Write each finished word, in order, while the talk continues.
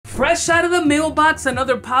Fresh out of the mailbox,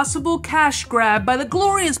 another possible cash grab by the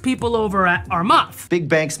glorious people over at Armaf. Big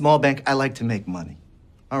bank, small bank, I like to make money.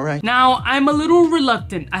 All right. Now, I'm a little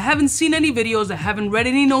reluctant. I haven't seen any videos, I haven't read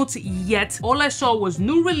any notes yet. All I saw was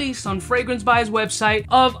new release on Fragrance By's website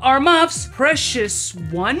of Armaf's Precious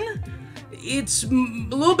One. It's a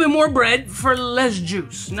little bit more bread for less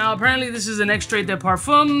juice. Now, apparently this is an 𝐋𝐈𝐍𝐻 𝗕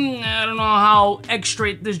𝗕 I don't know how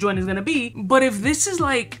𝐋𝐈𝐍𝐻 this joint is gonna be, but if this is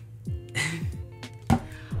like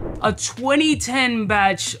a 2010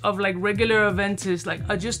 batch of like regular Aventus, like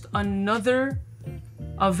just another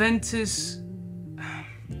Aventus,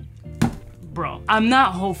 bro, I'm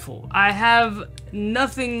not hopeful. I have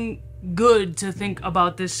nothing good to think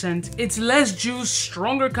about this scent. It's less juice,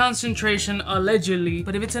 stronger concentration, allegedly.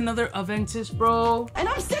 But if it's another Aventus, bro, and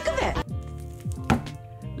I'm sick of it.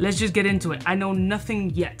 Let's just get into it. I know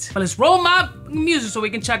nothing yet. But let's roll my music so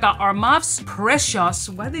we can check out Armaf's Precious.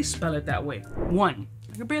 Why they spell it that way? One.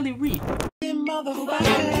 I can barely read.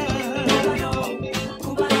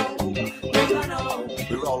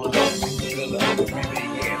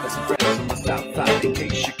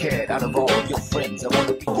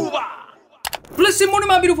 Listen, morning,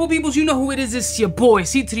 my beautiful peoples. You know who it is. It's your boy,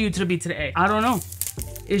 𝐷𝐸𝗏𝐵. I don't know.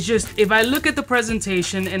 It's just, if I look at the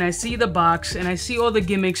presentation and I see the box and I see all the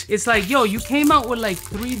gimmicks, it's like, yo, you came out with like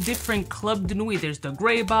 3 different Club de Nuit. There's the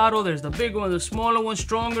gray bottle, there's the bigger one, the smaller one,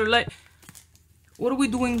 stronger, like, what are we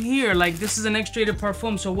doing here? Like, this is an 𝐋𝐈𝐍𝐻 𝗕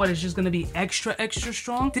𝗕 so what, it's just gonna be extra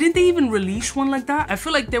strong? Didn't they even release one like that? I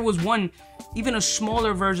feel like there was one, even a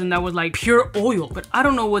smaller version that was like pure oil, but I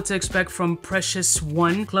don't know what to expect from Precious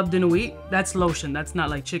One Club de Nuit. That's lotion, that's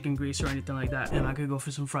not like chicken grease or anything like that. And I could go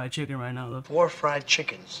for some fried chicken right now, look. 4 fried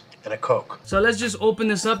chickens and a Coke. So let's just open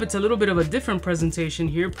this up. It's a little bit of a different presentation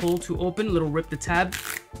here. Pull to open, little rip the tab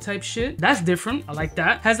type shit. That's different, I like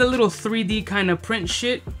that. Has a little 3D kind of print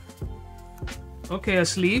shit. Okay, a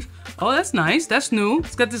sleeve. Oh, that's nice. That's new.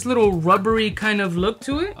 It's got this little rubbery kind of look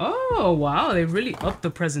to it. Oh, wow. They really upped the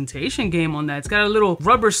presentation game on that. It's got a little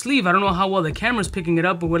rubber sleeve. I don't know how well the camera's picking it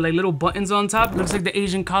up, but with like little buttons on top. Looks like the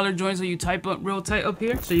Asian collar joints that you type up real tight up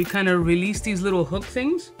here. So you kind of release these little hook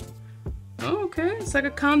things. Oh, okay, it's like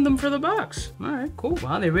a condom for the box. All right, cool.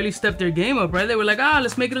 Wow, they really stepped their game up, right? They were like,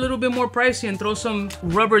 let's make it a little bit more pricey and throw some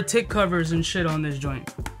rubber tick covers and shit on this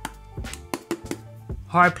joint.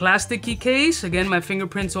 Hard plasticky case. Again, my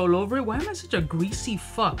fingerprints all over it. Why am I such a greasy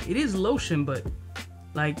fuck? It is lotion, but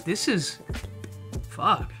like this is,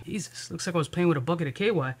 fuck, Jesus. Looks like I was playing with a bucket of KY.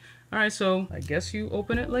 All right, so I guess you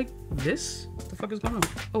open it like this. What the fuck is going on?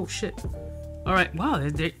 Oh shit. All right, wow,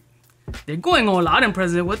 they're going all out in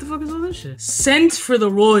President. What the fuck is all this shit? Scent for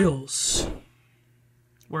the Royals.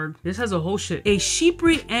 Word. This has a whole shit. A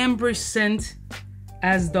sheepery amber scent.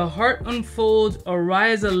 As the heart unfolds,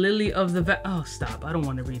 arise a lily of the oh, stop. I don't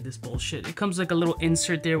want to read this bullshit. It comes like a little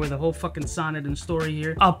insert there with a whole fucking sonnet and story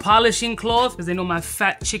here. A polishing cloth, because they know my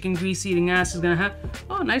fat chicken grease eating ass is gonna have.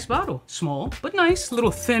 Oh, nice bottle. Small, but nice. Little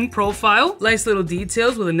thin profile. Nice little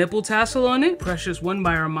details with a nipple tassel on it. Precious One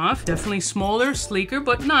by Armaf. Definitely smaller, sleeker,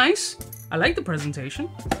 but nice. I like the presentation.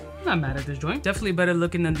 I'm not mad at this joint. Definitely better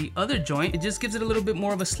looking than the other joint. It just gives it a little bit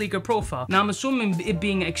more of a sleeker profile. Now, I'm assuming it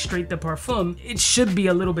being 𝐋𝐈𝐍𝐻 𝗕 𝗕, it should be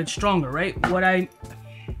a little bit stronger, right? What I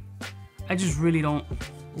just really don't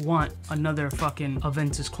want another fucking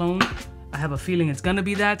Aventus clone. I have a feeling it's gonna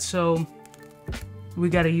be that, so we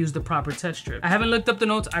gotta use the proper test strip. I haven't looked up the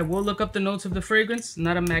notes. I will look up the notes of the fragrance.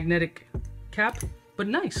 Not a magnetic cap. But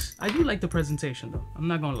nice. I do like the presentation though. I'm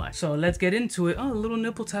not gonna lie. So let's get into it. Oh, a little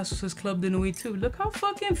nipple tassel says Club de Nuit too. Look how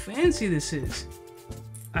fucking fancy this is.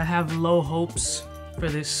 I have low hopes for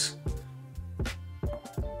this.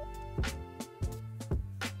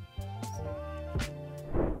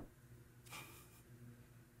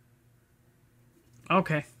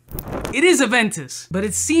 Okay. It is Aventus, but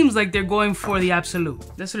it seems like they're going for the Absolute.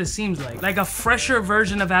 That's what it seems like. Like a fresher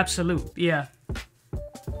version of Absolute. Yeah.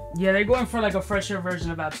 Yeah, they're going for like a fresher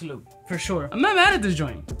version of Absolute, for sure. I'm not mad at this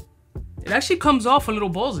joint. It actually comes off a little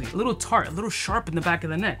ballsy, a little tart, a little sharp in the back of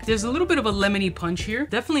the neck. There's a little bit of a lemony punch here.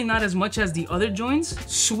 Definitely not as much as the other joints.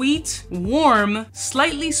 Sweet, warm,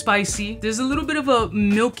 slightly spicy. There's a little bit of a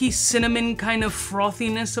milky cinnamon kind of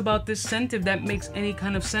frothiness about this scent, if that makes any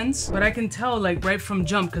kind of sense. But I can tell like right from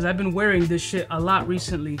jump, because I've been wearing this shit a lot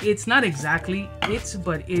recently. It's not exactly it,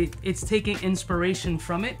 but it's taking inspiration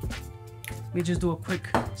from it. Let me just do a quick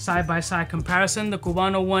side-by-side comparison. The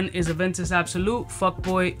Cubaknow one is Aventus Absolute.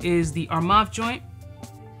 Fuckboy is the Armaf joint.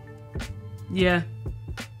 Yeah.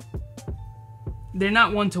 They're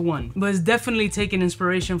not one-to-one, but it's definitely taking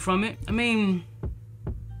inspiration from it. I mean...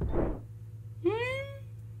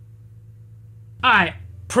 Alright.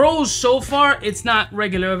 Pros so far, it's not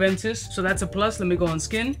regular Aventus, so that's a plus. Let me go on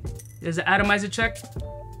skin. There's an atomizer check.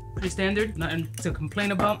 Pretty standard, nothing to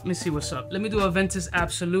complain about. Let me see what's up. Let me do Aventus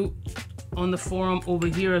Absolute on the forum over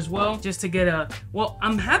here as well, just to get a, well,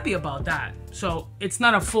 I'm happy about that. So it's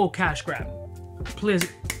not a full cash grab.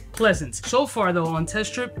 Pleasant. So far though, on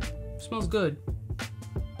test strip, smells good.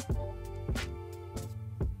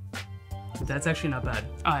 That's actually not bad.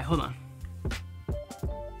 All right, hold on.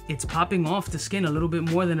 It's popping off the skin a little bit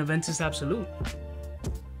more than Aventus Absolute.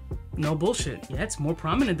 No bullshit. Yeah, it's more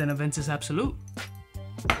prominent than Aventus Absolute.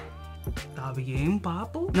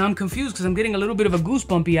 Now I'm confused because I'm getting a little bit of a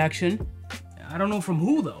goosebumpy action. I don't know from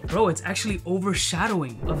who though. Bro, it's actually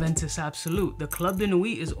overshadowing Aventus Absolute. The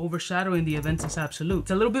𝗙𝐿𝐿 is overshadowing the Aventus Absolute.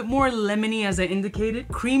 It's a little bit more lemony as I indicated.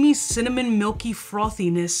 Creamy, cinnamon, milky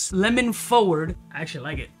frothiness. Lemon forward. I actually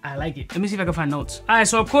like it. I like it. Let me see if I can find notes. All right,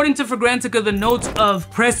 so according to Fragrantica, the notes of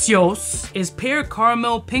Precieux is pear,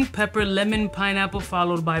 caramel, pink pepper, lemon, pineapple,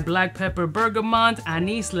 followed by black pepper, bergamot,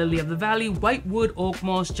 anise, lily of the valley, white wood, oak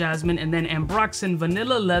moss, jasmine, and then ambroxan,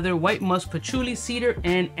 vanilla, leather, white musk, patchouli, cedar,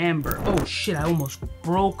 and amber. Oh shit, I almost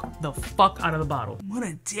broke the fuck out of the bottle. What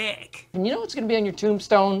a dick. And you know what's gonna be on your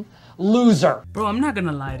tombstone? Loser. Bro, I'm not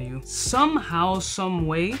gonna lie to you. Somehow, some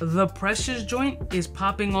way, the Precious joint is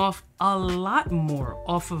popping off a lot more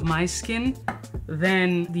off of my skin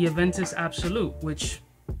than the Aventus Absolute, which,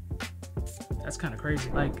 that's kind of crazy.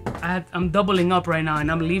 Like, I'm doubling up right now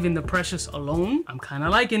and I'm leaving the Precious alone. I'm kind of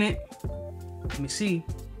liking it. Let me see.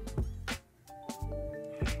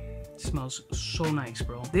 Smells so nice,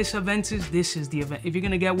 bro. This Aventus, this is the event. If you're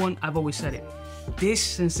gonna get one, I've always said it. This,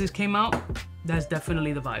 since this came out, that's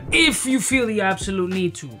definitely the vibe. If you feel the absolute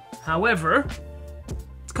need to. However,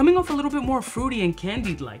 it's coming off a little bit more fruity and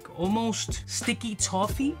candied-like, almost sticky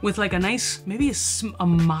toffee with like a nice, maybe a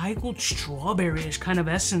mild strawberry-ish kind of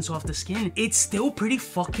essence off the skin. It's still pretty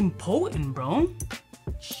fucking potent, bro.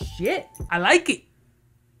 Shit, I like it.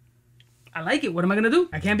 I like it. What am I gonna do?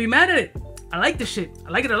 I can't be mad at it. I like this shit. I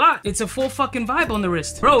like it a lot. It's a full fucking vibe on the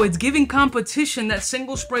wrist. Bro, it's giving competition that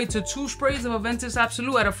single spray to 2 sprays of Aventus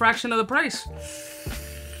Absolute at a fraction of the price.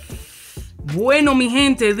 Bueno, mi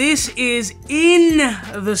gente, this is in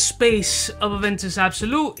the space of Aventus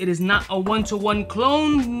Absolute. It is not a 1-to-1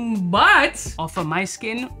 clone, but off of my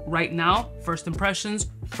skin right now, first impressions,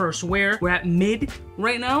 first wear, we're at mid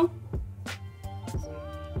right now.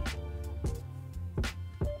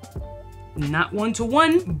 Not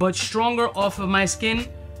 1-to-1, but stronger off of my skin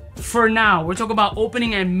for now. We're talking about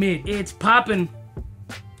opening and mid. It's popping.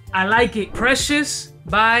 I like it. Precious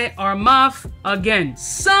by Armaf. Again,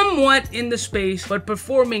 somewhat in the space, but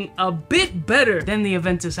performing a bit better than the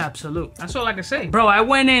Aventus Absolute. That's all I can say. Bro, I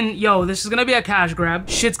went in, yo, this is gonna be a cash grab.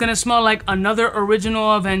 Shit's gonna smell like another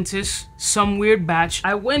original Aventus, some weird batch.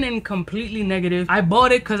 I went in completely negative. I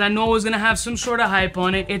bought it because I know it was gonna have some sort of hype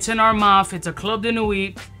on it. It's an Armaf, it's a Club de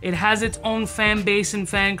Nuit. It has its own fan base and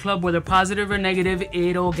fan club, whether positive or negative,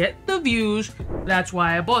 it'll get the views. That's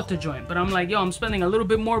why I bought the joint. But I'm like, yo, I'm spending a little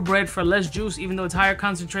bit more bread for less juice, even though it's higher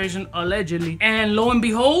concentration, allegedly. And lo and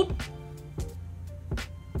behold,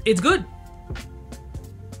 it's good.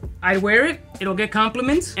 I wear it, it'll get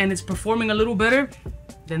compliments, and it's performing a little better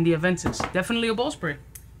than the Aventus. Definitely a ball spray.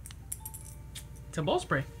 It's a ball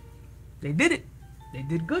spray. They did it. They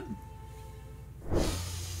did good.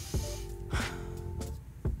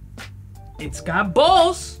 It's got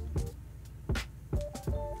balls.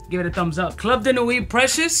 Give it a thumbs up. Club de Nuit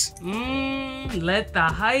Precious. Let the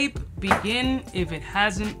hype begin if it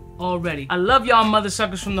hasn't already. I love y'all mother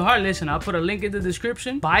suckers from the heart. Listen, I'll put a link in the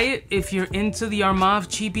description. Buy it if you're into the Armaf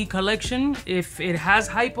Cheapie collection. If it has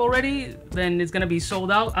hype already, then it's gonna be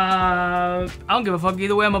sold out. I don't give a fuck.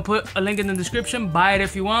 Either way, I'm gonna put a link in the description. Buy it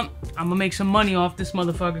if you want. I'm gonna make some money off this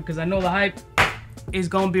motherfucker because I know the hype is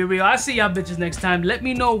gonna be real. I'll see y'all bitches next time. Let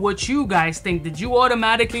me know what you guys think. Did you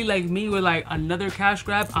automatically, like me, with like another cash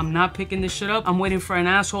grab? I'm not picking this shit up. I'm waiting for an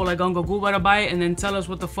asshole like Uncle Gooba to buy it and then tell us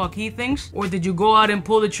what the fuck he thinks. Or did you go out and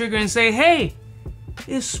pull the trigger and say, hey,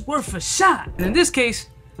 it's worth a shot? And in this case,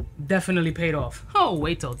 definitely paid off. Oh,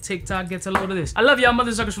 wait till TikTok gets a load of this. I love y'all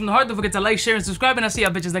mother suckers from the heart. Don't forget to like, share, and subscribe. And I'll see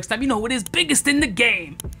y'all bitches next time. You know what is biggest in the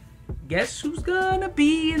game. Guess who's gonna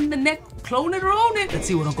be in the next Clone It or Own It? Let's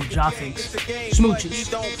see what Uncle Ja thinks.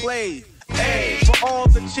 Smooches. Hey, for all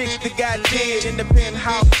the chicks that got dead in the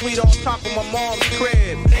penthouse suite on top of my mom's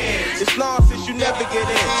crib. It's nonsense you never get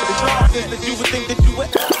in. It's nonsense that you would think that you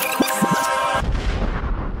would.